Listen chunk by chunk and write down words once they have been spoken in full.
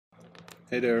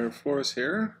Hey there, Floris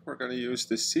here. We're going to use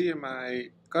the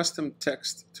CMI custom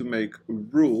text to make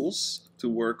rules to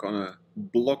work on a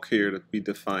block here that we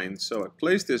defined. So I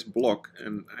placed this block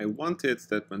and I wanted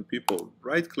that when people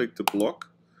right click the block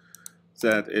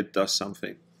that it does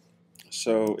something.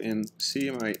 So in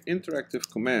CMI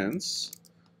interactive commands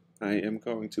I am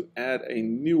going to add a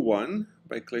new one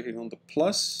by clicking on the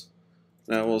plus.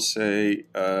 And I will say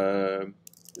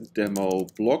demo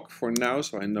block for now,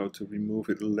 so I know to remove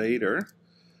it later.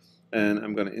 And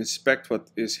I'm going to inspect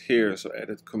what is here. So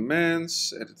edit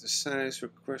commands, edit the size,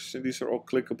 question. These are all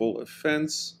clickable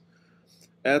events.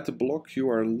 Add the block you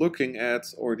are looking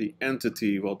at or the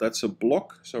entity. Well, that's a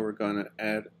block. So we're going to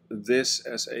add this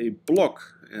as a block.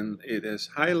 And it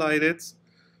is highlighted.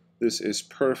 This is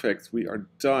perfect. We are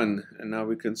done. And now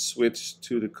we can switch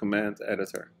to the command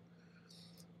editor.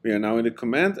 We are now in the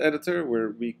command editor where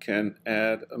we can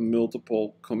add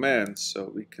multiple commands.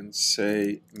 So we can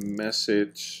say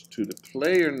message to the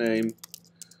player name.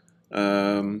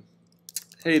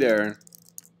 Hey there.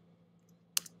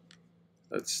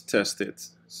 Let's test it.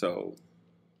 So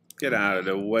get out of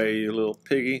the way, you little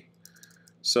piggy.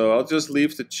 So I'll just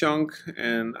leave the chunk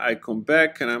and I come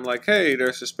back and I'm like, hey,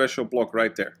 there's a special block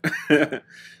right there.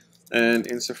 And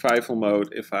in survival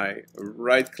mode, if I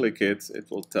right click it, it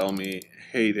will tell me,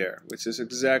 hey there, which is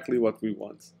exactly what we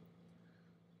want.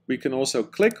 We can also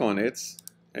click on it,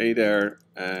 hey there,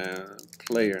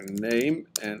 player name,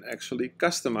 and actually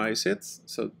customize it.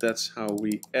 So that's how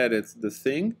we edit the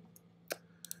thing.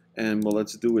 And well,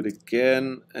 let's do it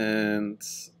again. And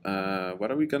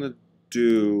what are we gonna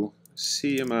do?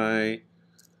 CMI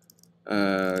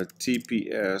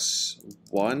TPS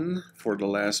 1 for the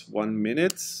last 1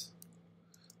 minute.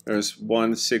 There's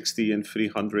 160 and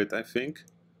 300, I think.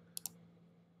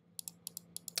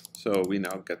 So we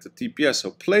now get the TPS.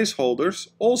 So placeholders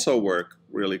also work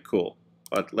really cool.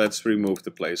 But let's remove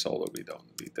the placeholder. We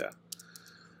don't need that.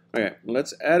 Okay,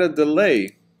 let's add a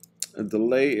delay. A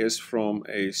delay is from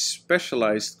a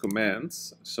specialized command.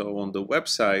 So on the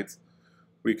website,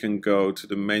 we can go to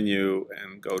the menu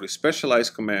and go to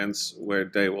specialized commands where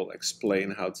they will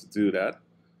explain how to do that.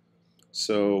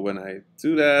 So when I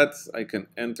do that, I can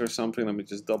enter something. Let me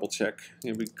just double check.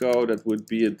 Here we go. That would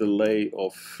be a delay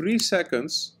of 3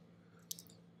 seconds.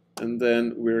 And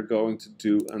then we're going to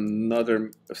do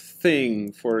another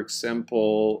thing. For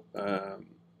example,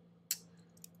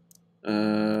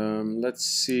 let's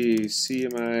see,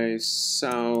 CMI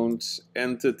sound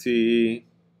entity.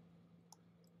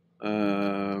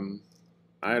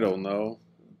 I don't know.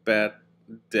 Bad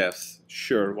death.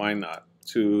 Sure, why not?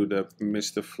 To the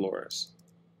Mr. Flores.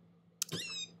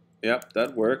 Yep,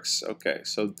 that works. Okay,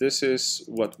 so this is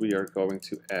what we are going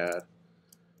to add.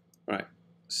 Right.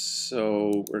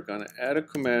 So we're going to add a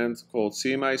command called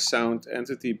CMI sound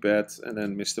entity bed, and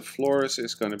then Mr. Flores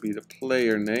is going to be the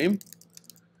player name.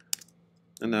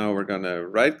 And now we're going to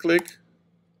right click.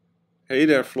 Hey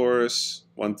there, Flores.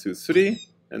 1, 2, 3.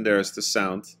 And there's the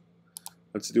sound.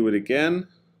 Let's do it again.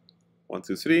 1,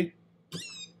 2, 3.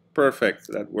 Perfect,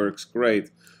 that works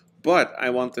great. But I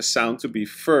want the sound to be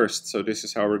first, so this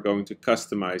is how we're going to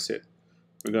customize it.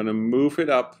 We're going to move it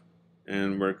up,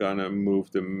 and we're going to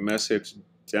move the message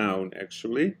down,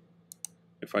 actually.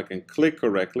 If I can click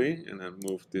correctly, and then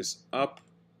move this up.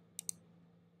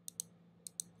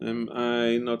 Am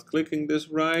I not clicking this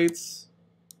right?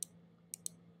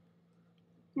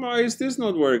 Why is this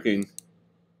not working?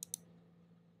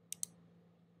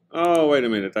 Oh, wait a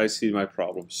minute, I see my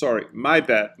problem. Sorry, my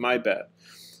bad, my bad.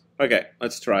 Okay,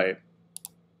 let's try it.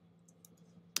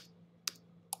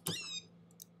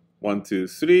 1, 2,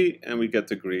 3, and we get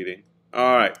the greeting.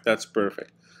 All right, that's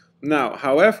perfect. Now,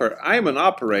 however, I'm an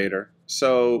operator,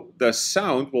 so the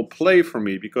sound will play for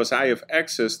me because I have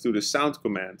access to the sound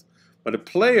command, but a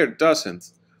player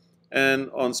doesn't. And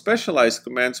on Specialized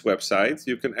Commands website,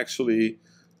 you can actually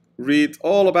read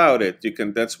all about it.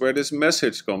 That's where this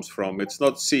message comes from. It's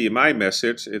not CMI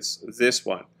message, it's this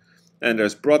one. And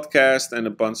there's broadcast and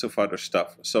a bunch of other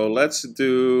stuff. So let's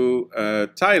do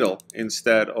title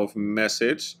instead of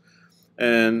message.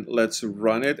 And let's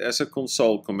run it as a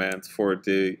console command for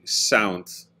the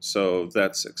sound. So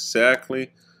that's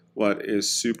exactly what is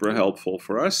super helpful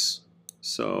for us.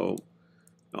 So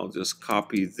I'll just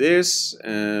copy this,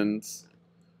 and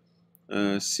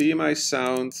CMI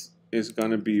sound is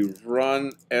going to be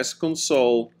run as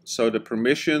console, so the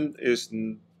permission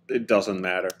it doesn't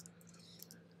matter.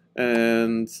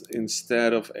 And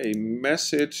instead of a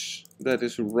message that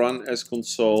is run as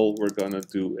console, we're going to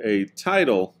do a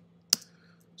title.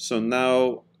 So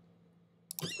now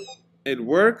it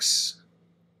works.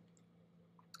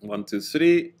 1, 2,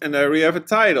 3, and there we have a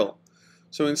title.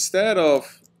 So instead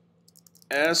of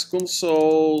as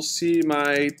console,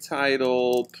 CMI,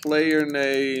 title, player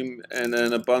name, and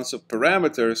then a bunch of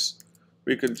parameters,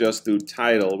 we could just do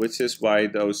title, which is why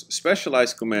those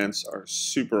specialized commands are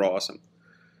super awesome.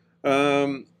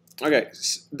 Okay,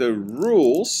 the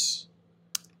rules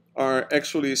are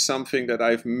actually something that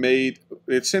I've made.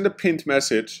 It's in the pinned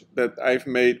message that I've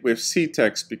made with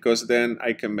ctext, because then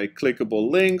I can make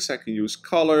clickable links, I can use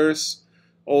colors,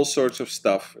 all sorts of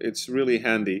stuff. It's really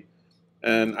handy.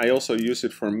 And I also use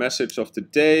it for message of the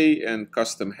day and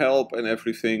custom help and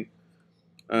everything.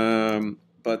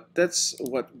 But that's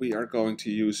what we are going to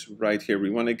use right here.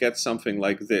 We want to get something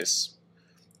like this.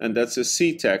 And that's a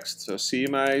ctext. So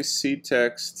CMI,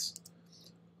 ctext,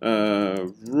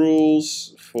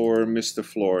 rules for Mr.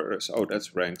 Flores. Oh,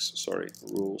 that's ranks, sorry.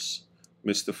 Rules,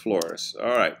 Mr. Flores.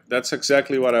 All right, that's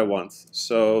exactly what I want.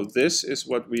 So this is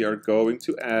what we are going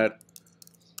to add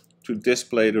to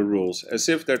display the rules, as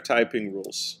if they're typing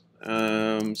rules.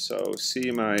 So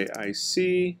CMI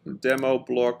IC, demo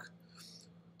block,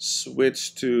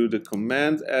 switch to the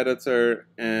command editor,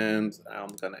 and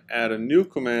I'm going to add a new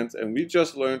command, and we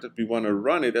just learned that we want to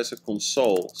run it as a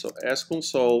console. So as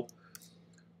console,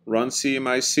 run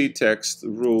CMI ctext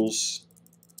rules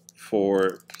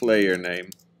for player name.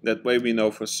 That way we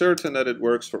know for certain that it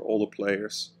works for all the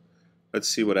players. Let's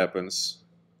see what happens.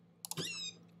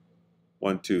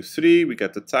 1, 2, 3, we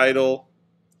get the title,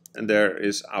 and there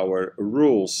is our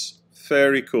rules.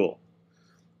 Very cool.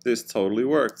 This totally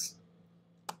worked.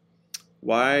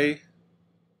 Why?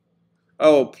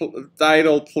 Oh,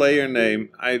 title, player name.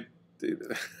 I did.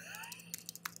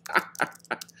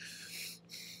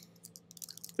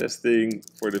 Testing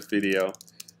for the video.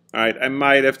 Alright, I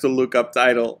might have to look up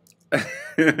title.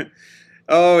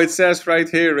 Oh, it says right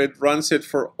here it runs it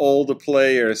for all the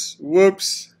players.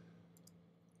 Whoops.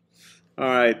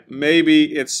 Alright,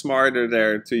 maybe it's smarter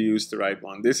there to use the right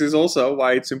one. This is also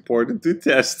why it's important to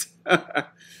test.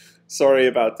 Sorry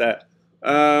about that.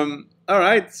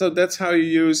 Alright, so that's how you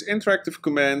use interactive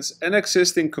commands and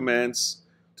existing commands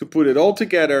to put it all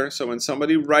together, so when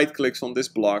somebody right-clicks on this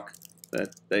block,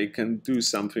 that they can do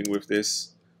something with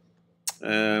this.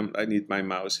 I need my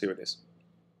mouse, here it is.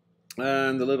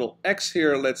 And the little X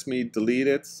here lets me delete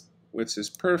it, which is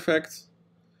perfect.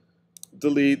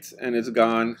 Delete, and it's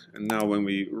gone. And now when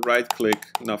we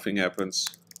right-click, nothing happens.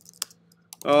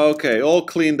 Okay, all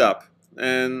cleaned up.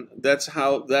 And that's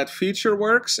how that feature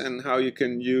works, and how you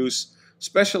can use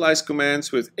specialized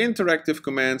commands with interactive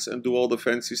commands and do all the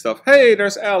fancy stuff. Hey,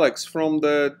 there's Alex from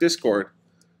the Discord.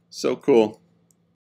 So cool.